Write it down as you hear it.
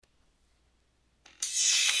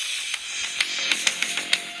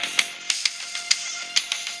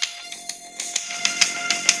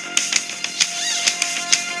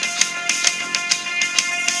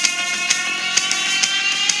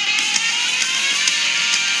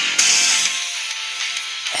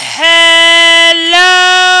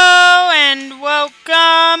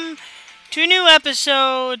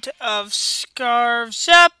episode of Scarves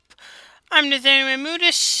Up. I'm Nathaniel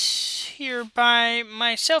Mahmoudis, here by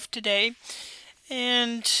myself today,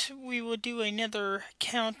 and we will do another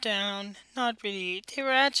countdown. Not really, there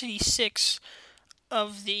were actually 6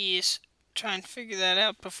 of these. Try and figure that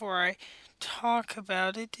out before I talk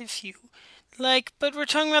about it, if you like. But we're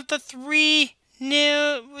talking about the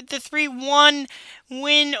 3-1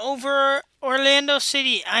 win over Orlando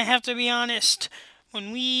City. I have to be honest,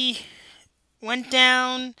 when we went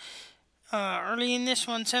down early in this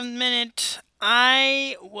one, 7th minute,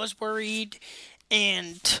 I was worried,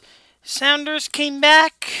 and Sounders came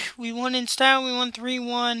back. We won in style. We won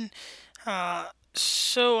 3-1.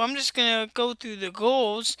 So I'm just gonna go through the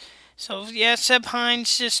goals. So yeah, Seb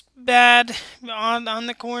Hines just bad on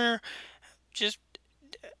the corner. Just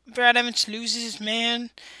Brad Evans loses his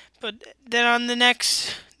man, but then on the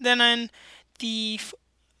next, the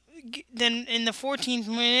then in the 14th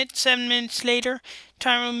minute, 7 minutes later,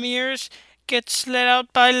 Tyrone Mears gets let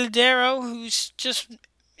out by Ladero, who's just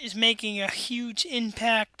is making a huge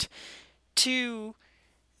impact to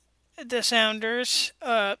the Sounders.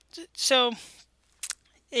 So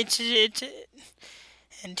it's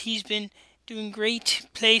and he's been doing great.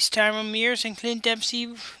 Plays Tyrone Mears and Clint Dempsey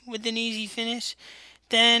with an easy finish.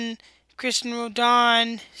 Then Christian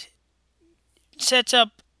Rodon sets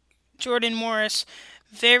up Jordan Morris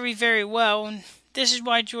very, very well. And this is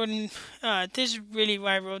why this is really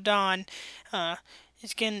why Rodon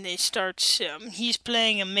is getting the starts. He's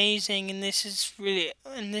playing amazing, and this is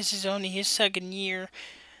only his second year.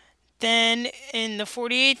 Then in the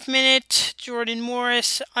 48th minute, Jordan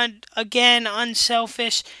Morris, again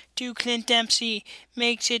unselfish, to Clint Dempsey,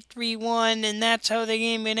 makes it 3-1, and that's how the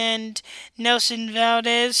game would end. Nelson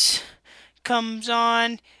Valdez comes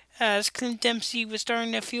on as Clint Dempsey was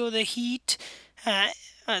starting to feel the heat.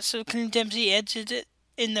 So Clint Dempsey edged it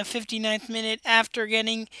in the 59th minute after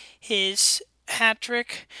getting his hat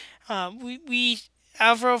trick.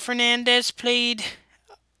 Alvaro Fernandez played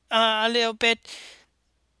a little bit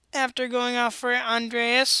after going off for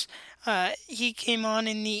Andreas. He came on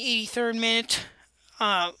in the 83rd minute.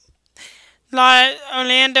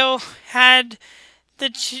 Orlando had the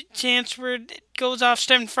chance where it goes off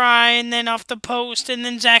Stephen Fry and then off the post, and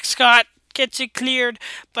then Zach Scott gets it cleared.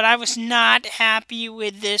 But I was not happy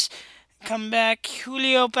with this comeback.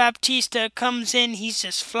 Julio Baptista comes in. He's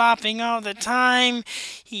just flopping all the time.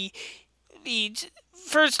 He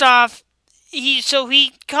first off, he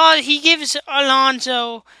gives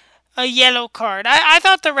Alonso a yellow card. I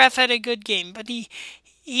thought the ref had a good game, but he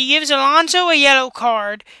gives Alonso a yellow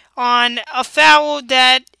card on a foul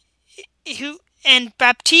and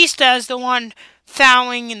Baptista is the one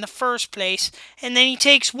fouling in the first place, and then he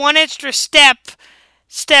takes one extra step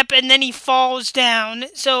and then he falls down,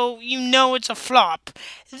 so you know it's a flop.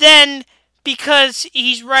 Then, because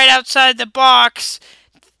he's right outside the box,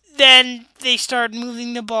 then they start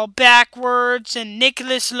moving the ball backwards, and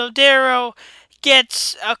Nicolas Lodero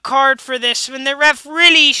gets a card for this when the ref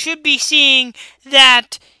really should be seeing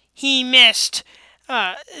that he missed.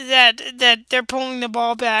 That they're pulling the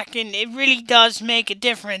ball back, and it really does make a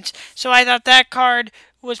difference. So I thought that card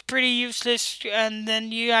was pretty useless. And then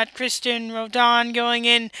you got Christian Rodon going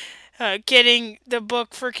in, getting the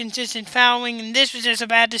book for consistent fouling, and this was just a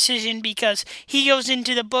bad decision because he goes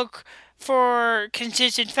into the book for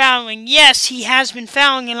consistent fouling. Yes, he has been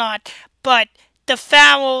fouling a lot, but the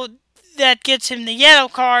foul that gets him the yellow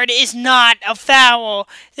card is not a foul.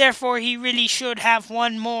 Therefore, he really should have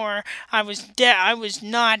one more. I was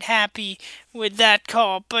not happy with that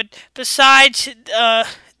call. But besides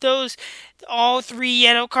those all 3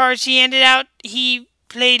 yellow cards he handed out, he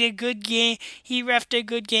played a good game. He reffed a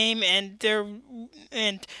good game,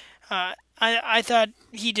 I thought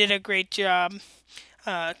he did a great job.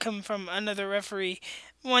 Coming from another referee.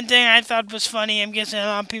 One thing I thought was funny, I'm guessing a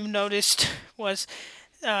lot of people noticed, was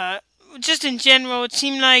just in general, it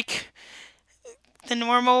seemed like the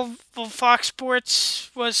normal Fox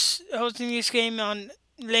Sports was hosting this game on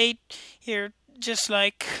late here, just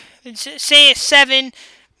like, say it's 7.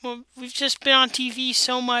 Well, we've just been on TV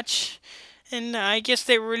so much, and I guess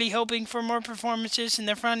they were really hoping for more performances, and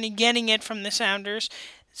they're finally getting it from the Sounders.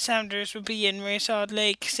 Sounders will be in Ray Salt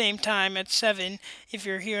Lake same time at 7 if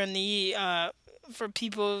you're here on for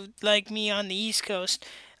people like me on the East Coast.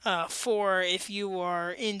 4 if you are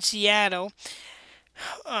in Seattle,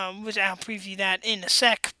 which I'll preview that in a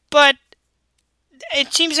sec. But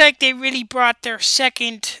it seems like they really brought their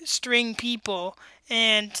second string people,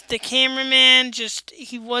 and the cameraman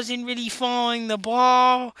he wasn't really following the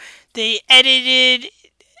ball. They edited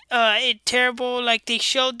it terrible, like they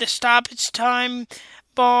showed the stoppage time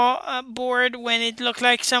board when it looked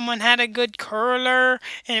like someone had a good curler,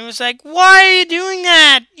 and it was like, why are you doing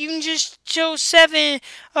that? You can just show 7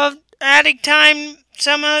 of adding time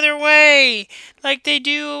some other way, like they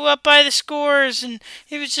do up by the scores, and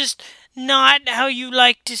it was just not how you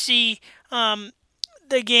like to see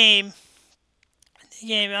the game. The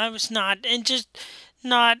game, I was not, and just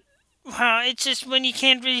not. Wow, it's just when you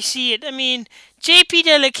can't really see it. I mean, JP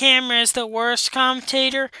De La Camera is the worst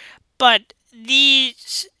commentator, but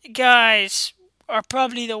these guys are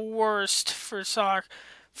probably the worst for soccer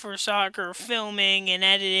filming and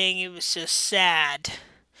editing. It was just sad.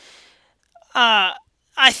 Uh,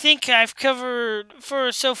 I think I've covered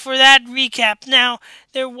for that recap.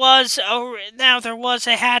 There was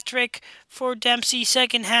a hat trick for Dempsey,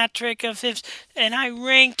 second hat trick of his, and I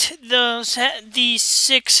ranked these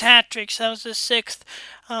 6 hat tricks. That was the sixth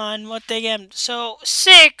on what they get. So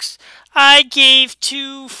 6 I gave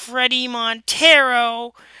to Freddie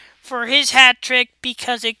Montero for his hat trick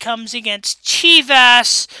because it comes against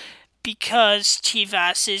Chivas, because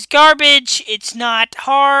Chivas is garbage. It's not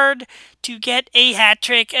hard to get a hat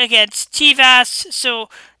trick against Chivas. So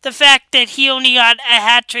the fact that he only got a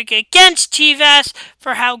hat trick against Chivas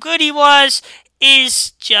for how good he was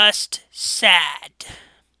is just sad.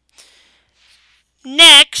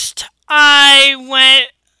 Next, I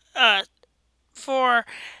went for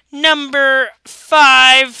number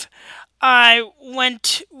 5. I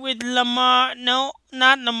went with Lamar. No,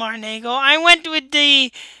 not Lamar Nago. I went with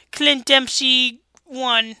the Clint Dempsey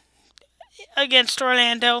one against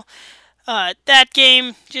Orlando. That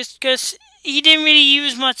game, just because he didn't really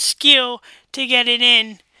use much skill to get it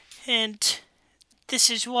in, and this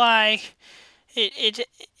is why it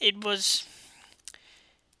was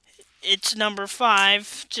it's number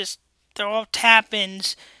 5. Just they're all tap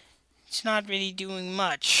ins. It's not really doing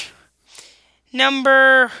much.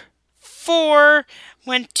 Number 4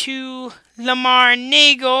 went to Lamar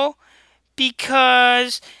Nagel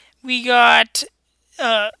because we got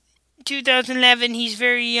 2011. He's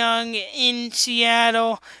very young in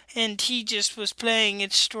Seattle, and he just was playing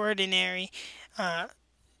extraordinary,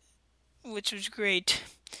 which was great.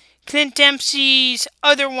 Clint Dempsey's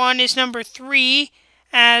other one is number 3,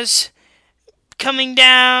 as coming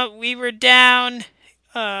down, we were down.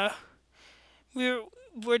 We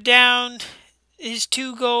were down. His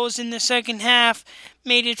 2 goals in the second half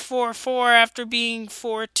made it 4-4 after being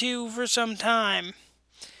 4-2 for some time.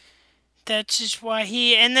 That's just why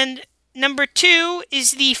he. And then number 2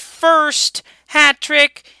 is the first hat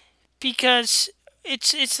trick because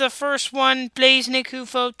it's the first one. Blaise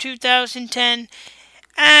Nikufo, 2010,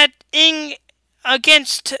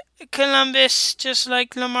 against Columbus, just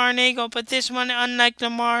like Lamar Nago, but this one, unlike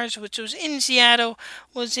Lamar's, which was in Seattle,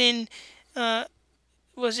 was in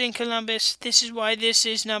Columbus. This is why this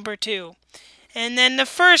is number 2. And then the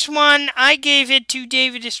first one, I gave it to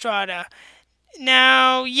David Estrada.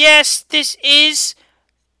 Now, yes, this is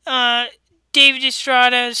David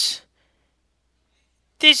Estrada's.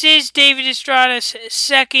 This is David Estrada's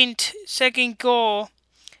second goal.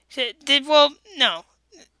 Well, no.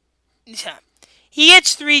 He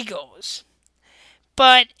gets 3 goals.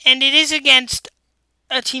 And it is against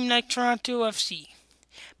a team like Toronto FC.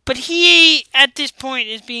 But he, at this point,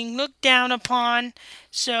 is being looked down upon.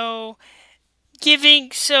 So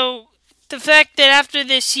the fact that after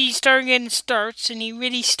this he started getting starts and he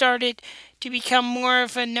really started to become more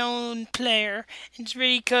of a known player, it's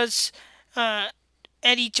really because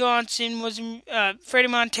Eddie Johnson Freddie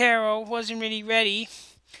Montero wasn't really ready.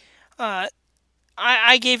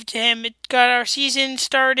 I gave it to him. It got our season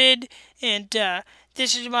started, and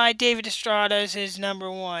this is why David Estrada is his number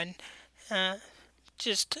 1.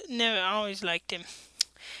 Just never always liked him.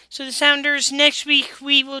 So the Sounders, next week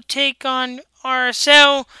we will take on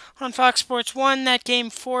RSL on Fox Sports 1. That game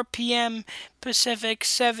 4 p.m. Pacific,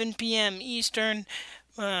 7 p.m. Eastern.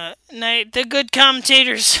 Night. The good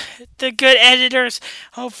commentators, the good editors,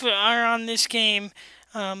 hopefully are on this game.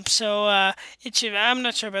 I'm not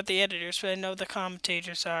sure about the editors, but I know the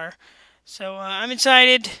commentators are. So I'm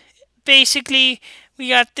excited. Basically, we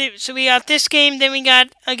got this game, then we got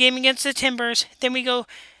a game against the Timbers, then we go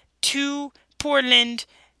to Portland.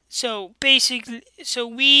 So basically,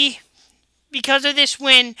 because of this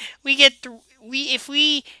win, if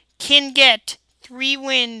we can get 3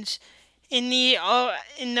 wins in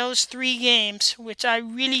those 3 games, which I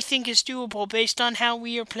really think is doable based on how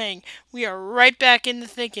we are playing, we are right back in the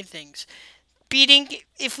thick of things.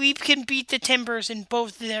 If we can beat the Timbers in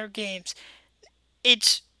both of their games,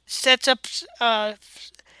 it sets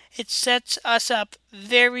us up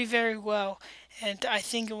very, very well, and I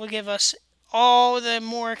think it will give us all the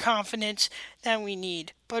more confidence that we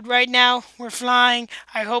need. But right now, we're flying.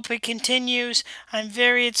 I hope it continues. I'm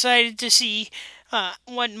very excited to see uh,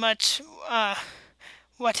 what much uh,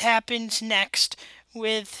 what happens next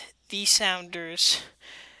with the Sounders.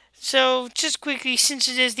 So just quickly, since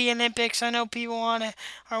it is the Olympics, I know people are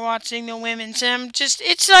watching the women's.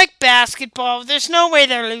 It's like basketball. There's no way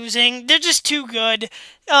they're losing. They're just too good.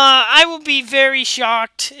 I will be very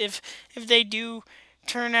shocked if they do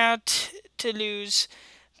turn out to lose.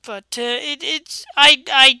 But it's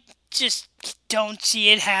I just don't see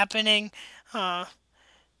it happening. Uh,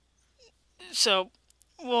 so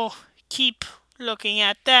we'll keep looking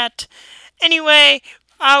at that. Anyway,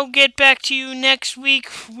 I'll get back to you next week.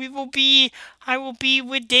 I will be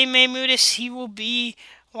with Dave Maymudis. He will be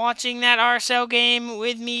watching that RSL game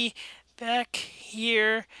with me back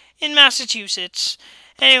here in Massachusetts.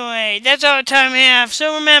 Anyway, that's all the time we have.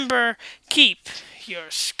 So remember, keep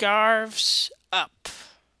your scarves up.